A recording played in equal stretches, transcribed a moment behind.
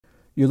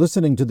You're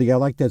listening to the I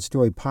Like That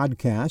Story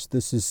podcast.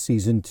 This is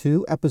Season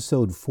 2,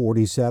 Episode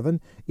 47.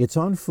 It's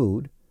on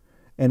food,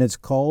 and it's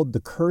called The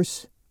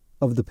Curse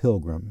of the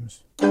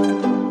Pilgrims.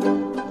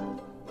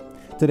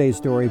 Today's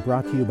story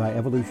brought to you by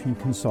Evolution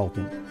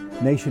Consulting,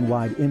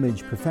 nationwide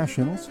image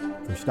professionals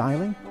for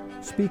styling,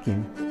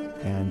 speaking,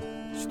 and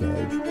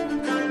stage.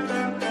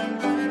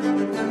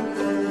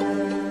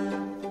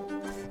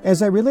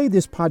 As I relay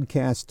this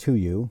podcast to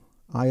you,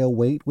 I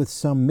await with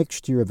some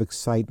mixture of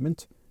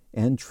excitement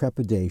and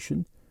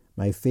trepidation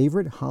my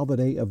favorite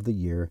holiday of the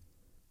year,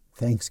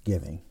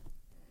 Thanksgiving.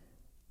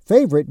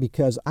 Favorite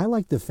because I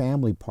like the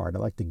family part. I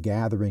like the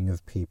gathering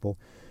of people.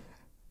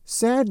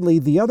 Sadly,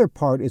 the other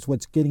part is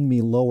what's getting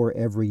me lower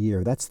every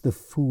year. That's the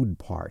food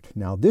part.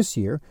 Now, this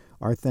year,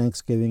 our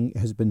Thanksgiving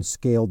has been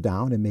scaled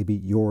down, and maybe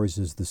yours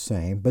is the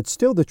same, but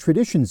still the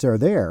traditions are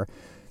there.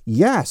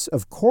 Yes,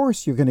 of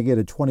course you're going to get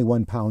a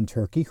 21-pound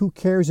turkey. Who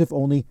cares if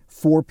only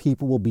 4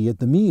 people will be at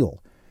the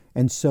meal?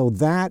 And so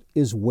that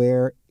is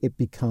where it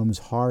becomes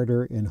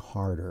harder and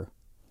harder.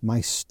 My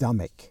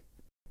stomach.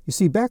 You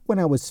see, back when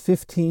I was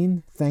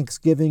 15,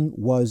 Thanksgiving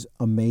was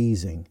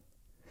amazing.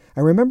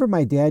 I remember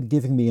my dad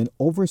giving me an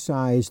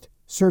oversized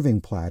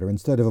serving platter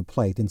instead of a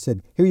plate and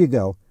said, "Here you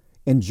go.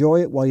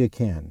 Enjoy it while you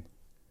can."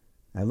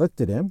 I looked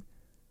at him,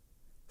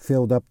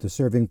 filled up the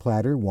serving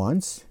platter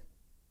once,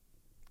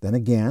 then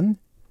again.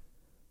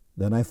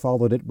 Then I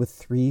followed it with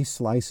 3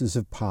 slices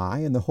of pie,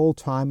 and the whole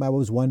time I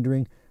was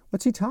wondering,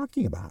 what's he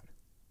talking about?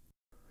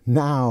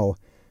 Now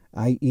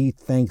I eat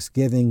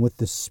Thanksgiving with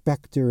the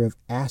specter of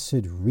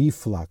acid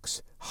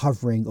reflux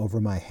hovering over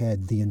my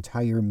head the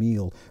entire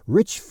meal.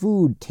 Rich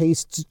food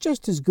tastes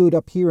just as good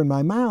up here in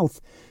my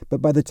mouth,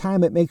 but by the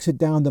time it makes it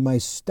down to my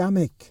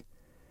stomach,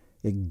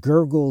 it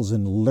gurgles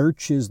and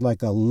lurches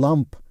like a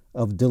lump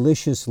of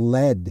delicious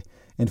lead.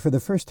 And for the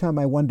first time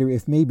I wonder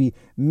if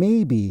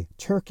maybe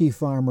turkey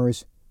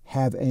farmers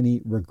have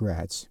any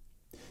regrets.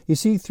 You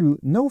see, through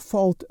no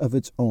fault of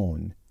its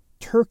own,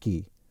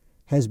 turkey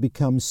has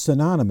become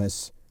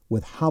synonymous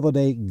with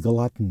holiday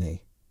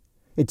gluttony.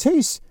 It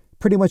tastes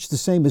pretty much the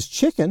same as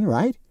chicken,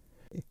 right?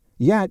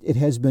 Yet it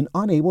has been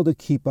unable to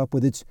keep up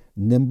with its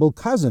nimble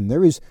cousin.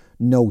 There is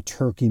no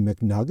turkey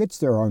McNuggets.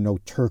 There are no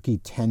turkey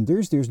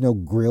tenders. There's no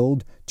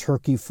grilled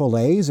turkey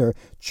fillets or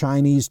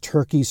Chinese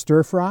turkey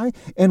stir-fry.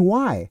 And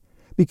why?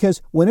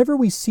 Because whenever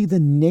we see the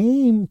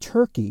name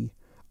turkey,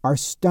 our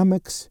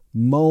stomachs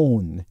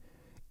moan,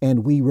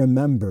 and we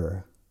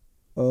remember,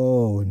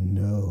 oh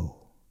no.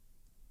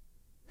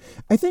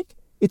 I think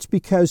it's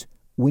because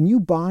when you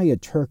buy a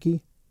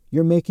turkey,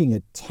 you're making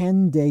a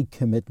 10-day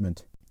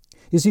commitment.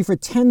 You see, for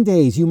 10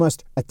 days, you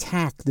must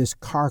attack this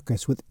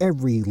carcass with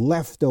every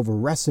leftover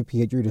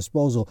recipe at your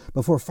disposal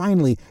before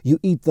finally you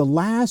eat the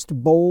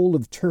last bowl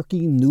of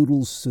turkey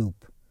noodle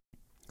soup.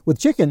 With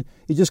chicken,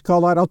 you just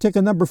call out, "I'll take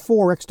a number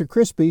 4 extra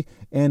crispy,"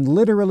 and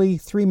literally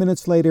 3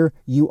 minutes later,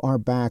 you are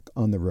back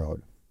on the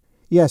road.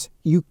 Yes,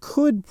 you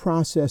could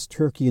process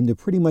turkey into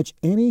pretty much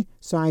any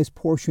size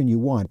portion you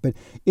want, but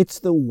it's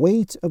the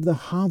weight of the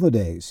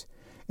holidays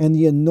and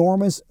the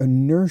enormous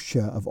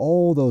inertia of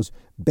all those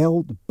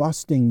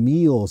belt-busting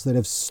meals that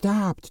have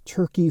stopped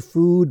turkey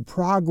food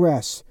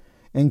progress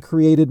and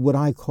created what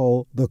I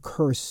call the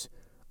curse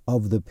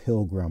of the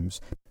pilgrims.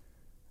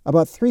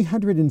 About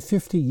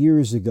 350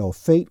 years ago,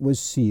 fate was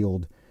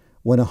sealed.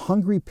 When a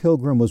hungry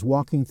pilgrim was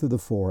walking through the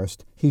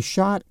forest, he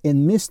shot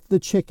and missed the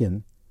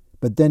chicken,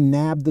 but then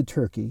nabbed the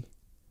turkey.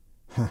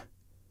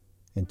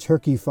 And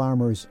turkey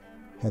farmers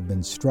have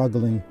been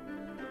struggling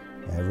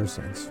ever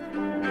since.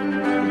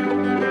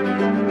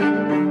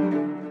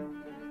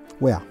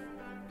 Well,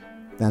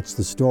 that's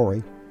the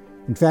story.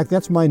 In fact,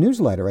 that's my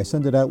newsletter. I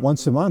send it out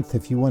once a month.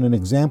 If you want an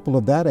example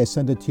of that, I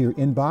send it to your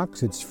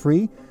inbox. It's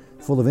free,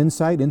 full of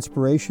insight,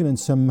 inspiration, and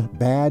some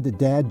bad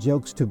dad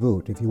jokes to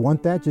boot. If you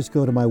want that, just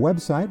go to my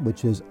website,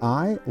 which is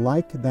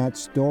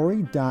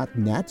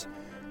ilikethatstory.net.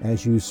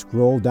 As you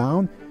scroll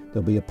down,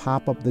 there'll be a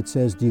pop-up that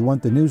says, "Do you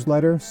want the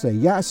newsletter?" Say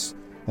yes,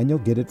 and you'll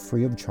get it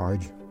free of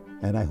charge.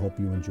 And I hope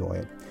you enjoy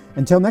it.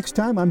 Until next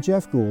time, I'm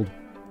Jeff Gould.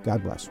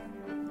 God bless.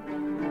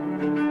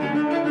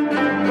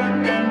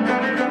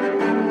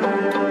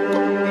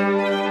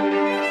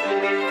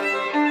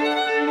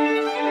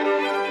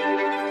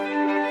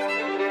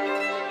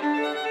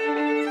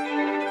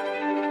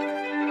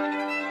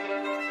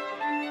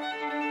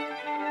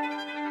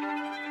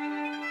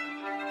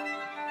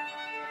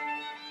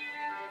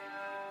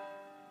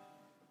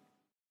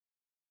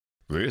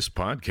 This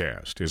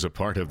podcast is a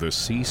part of the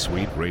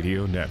C-Suite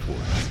Radio Network.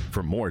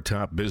 For more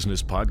top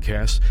business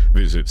podcasts,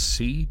 visit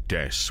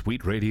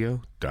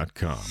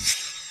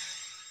c-suiteradio.com.